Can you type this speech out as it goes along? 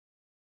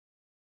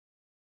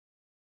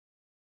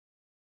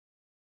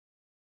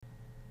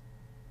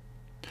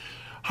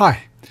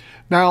Hi.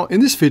 Now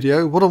in this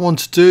video what I want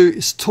to do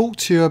is talk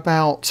to you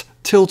about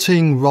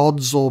tilting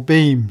rods or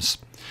beams.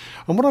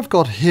 And what I've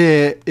got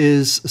here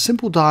is a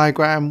simple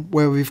diagram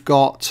where we've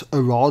got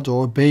a rod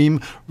or a beam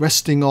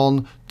resting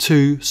on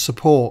two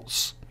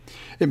supports.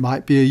 It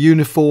might be a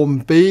uniform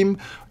beam,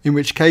 in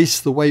which case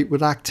the weight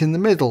would act in the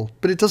middle,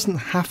 but it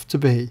doesn't have to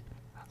be.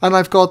 And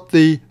I've got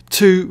the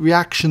two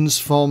reactions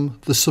from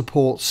the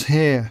supports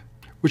here,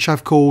 which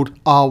I've called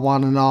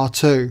R1 and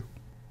R2.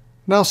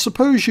 Now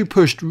suppose you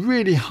pushed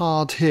really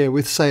hard here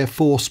with, say, a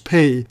force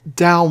P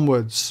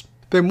downwards.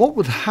 Then what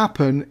would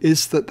happen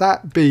is that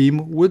that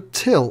beam would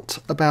tilt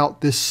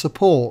about this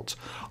support.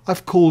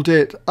 I've called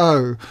it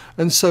O,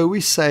 and so we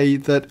say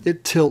that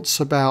it tilts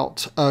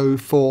about O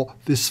for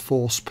this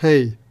force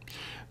P.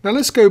 Now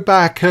let's go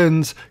back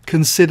and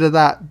consider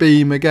that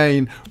beam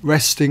again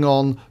resting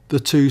on the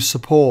two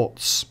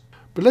supports.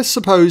 But let's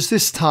suppose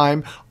this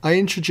time I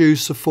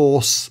introduce a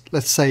force,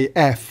 let's say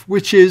F,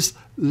 which is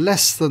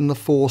less than the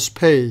force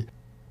P.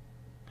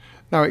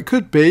 Now it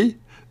could be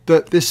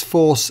that this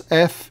force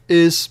F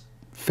is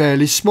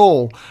fairly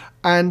small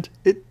and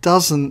it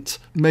doesn't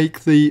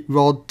make the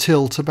rod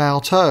tilt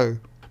about O.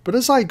 But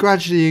as I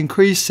gradually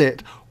increase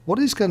it, what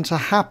is going to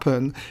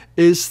happen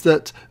is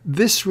that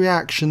this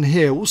reaction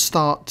here will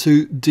start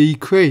to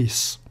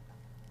decrease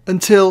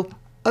until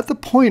at the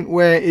point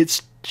where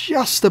it's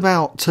just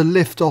about to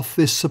lift off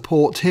this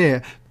support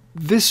here,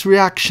 this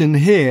reaction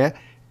here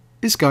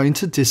is going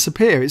to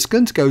disappear. It's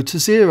going to go to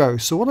zero.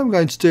 So what I'm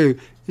going to do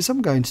is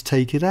I'm going to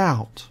take it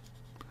out.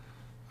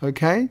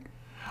 Okay?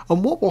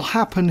 And what will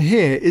happen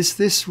here is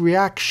this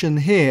reaction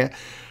here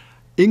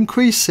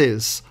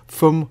increases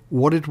from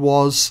what it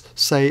was,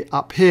 say,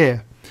 up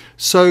here.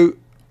 So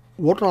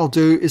what I'll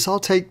do is I'll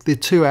take the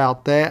 2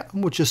 out there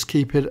and we'll just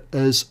keep it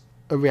as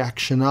a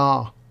reaction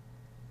R.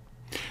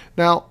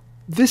 Now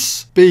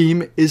this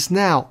beam is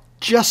now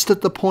just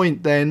at the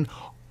point then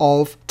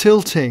of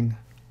tilting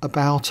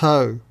about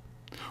O.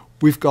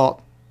 We've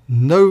got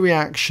no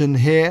reaction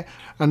here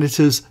and it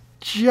has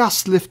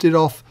just lifted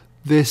off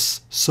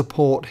this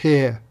support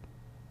here.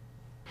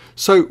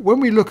 So when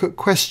we look at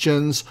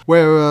questions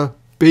where a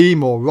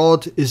beam or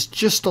rod is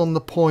just on the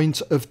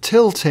point of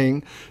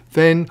tilting,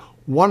 then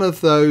one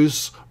of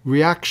those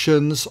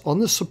reactions on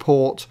the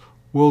support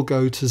will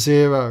go to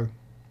zero.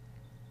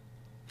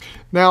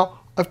 Now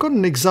I've got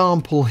an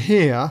example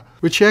here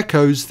which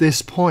echoes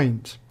this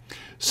point.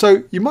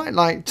 So you might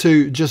like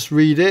to just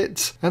read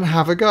it and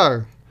have a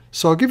go.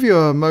 So I'll give you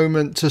a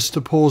moment just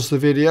to pause the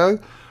video.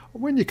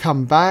 When you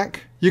come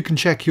back, you can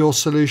check your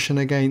solution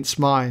against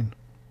mine.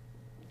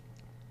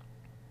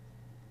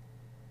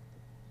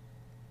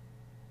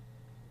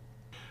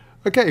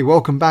 Okay,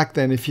 welcome back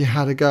then if you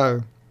had a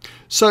go.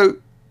 So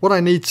what I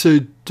need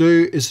to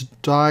do is a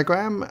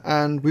diagram,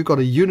 and we've got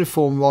a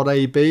uniform rod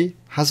AB,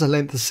 has a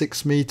length of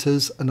 6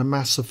 meters and a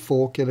mass of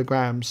 4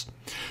 kilograms.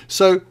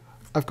 So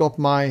I've got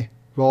my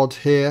rod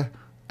here,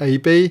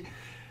 AB.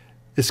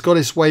 It's got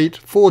its weight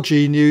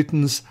 4g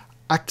newtons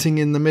acting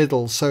in the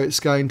middle, so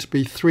it's going to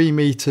be 3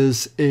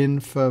 meters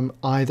in from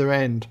either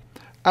end.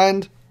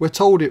 And we're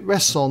told it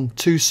rests on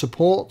two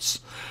supports,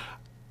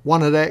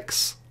 one at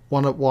X,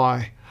 one at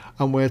Y.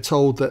 And we're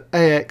told that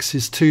AX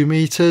is 2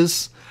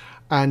 meters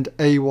and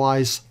AY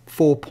is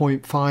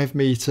 4.5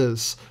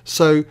 meters.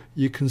 So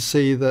you can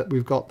see that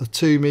we've got the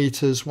 2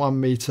 meters, 1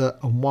 meter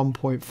and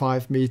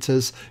 1.5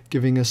 meters,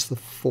 giving us the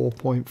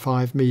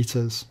 4.5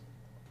 meters.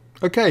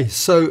 Okay,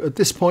 so at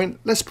this point,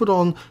 let's put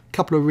on a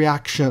couple of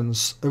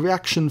reactions. A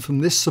reaction from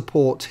this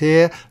support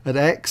here at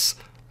X,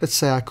 let's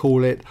say I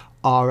call it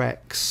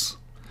Rx.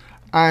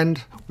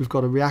 And we've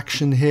got a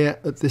reaction here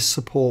at this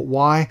support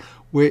Y,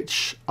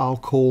 which I'll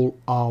call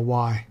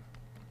Ry.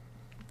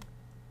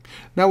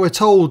 Now we're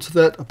told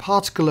that a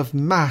particle of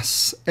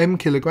mass, m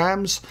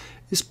kilograms,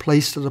 is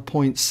placed at a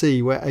point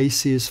C where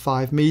AC is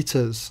 5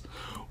 meters.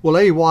 Well,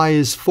 AY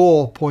is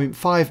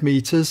 4.5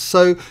 meters,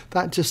 so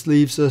that just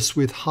leaves us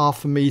with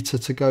half a meter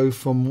to go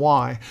from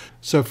Y.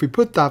 So if we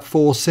put that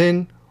force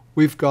in,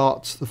 we've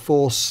got the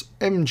force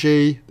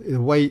mg,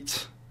 the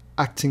weight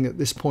acting at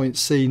this point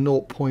C,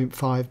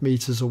 0.5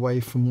 meters away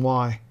from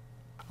Y.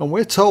 And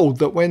we're told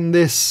that when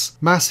this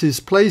mass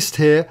is placed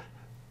here,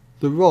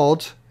 the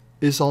rod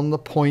is on the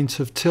point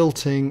of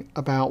tilting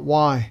about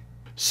Y.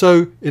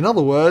 So in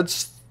other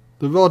words,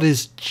 the rod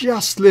is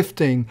just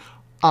lifting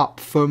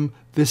up from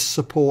this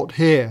support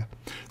here.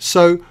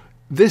 So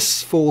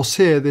this force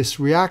here, this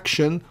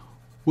reaction,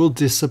 will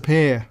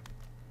disappear.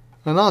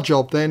 And our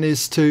job then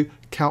is to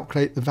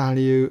calculate the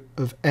value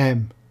of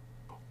m.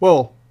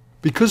 Well,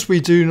 because we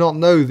do not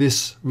know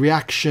this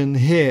reaction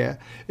here,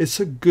 it's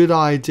a good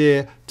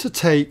idea to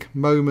take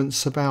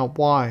moments about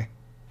Y.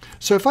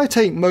 So if I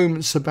take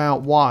moments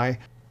about Y,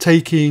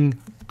 taking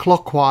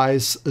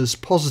clockwise as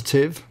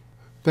positive,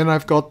 then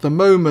I've got the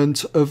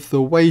moment of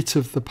the weight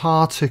of the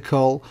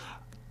particle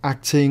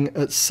acting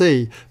at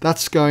C.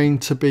 That's going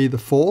to be the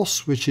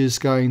force, which is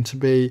going to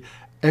be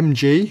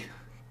mg,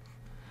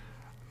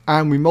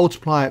 and we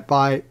multiply it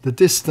by the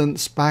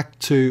distance back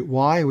to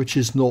Y, which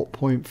is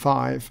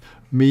 0.5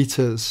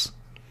 meters.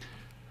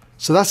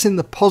 So that's in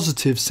the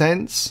positive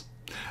sense.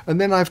 And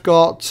then I've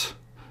got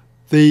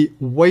the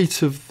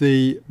weight of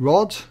the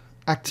rod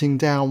acting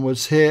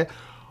downwards here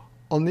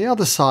on the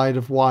other side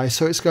of y,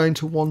 so it's going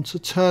to want to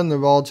turn the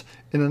rod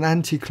in an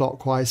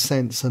anti-clockwise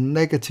sense, a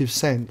negative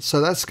sense.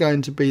 So that's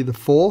going to be the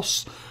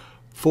force,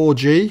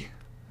 4g,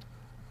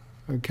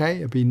 okay,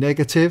 it'll be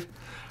negative,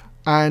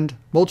 and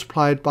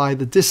multiplied by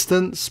the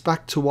distance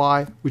back to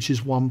y, which is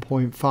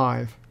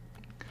 1.5.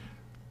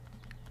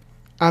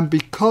 And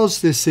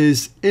because this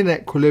is in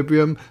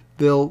equilibrium,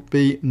 there'll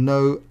be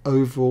no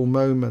overall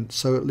moment,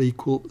 so it'll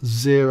equal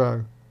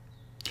 0.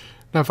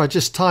 Now if I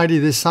just tidy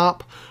this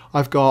up,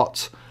 I've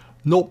got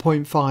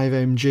 0.5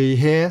 mg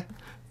here.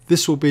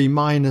 This will be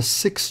minus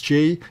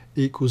 6g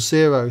equals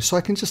 0. So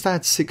I can just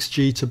add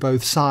 6g to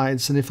both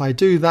sides, and if I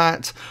do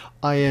that,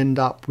 I end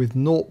up with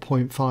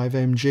 0.5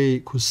 mg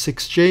equals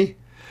 6g,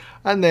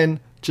 and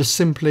then just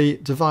simply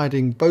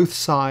dividing both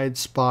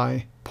sides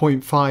by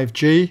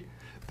 0.5g,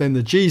 then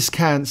the g's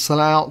cancel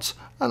out,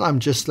 and I'm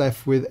just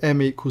left with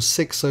m equals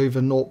 6 over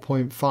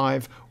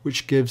 0.5,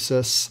 which gives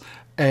us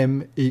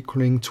m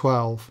equaling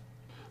 12.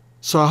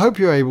 So I hope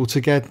you're able to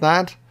get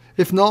that.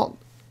 If not,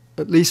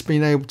 at least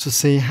being able to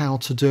see how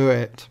to do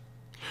it.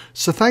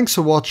 So thanks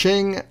for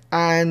watching,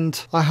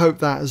 and I hope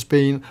that has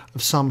been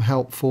of some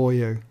help for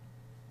you.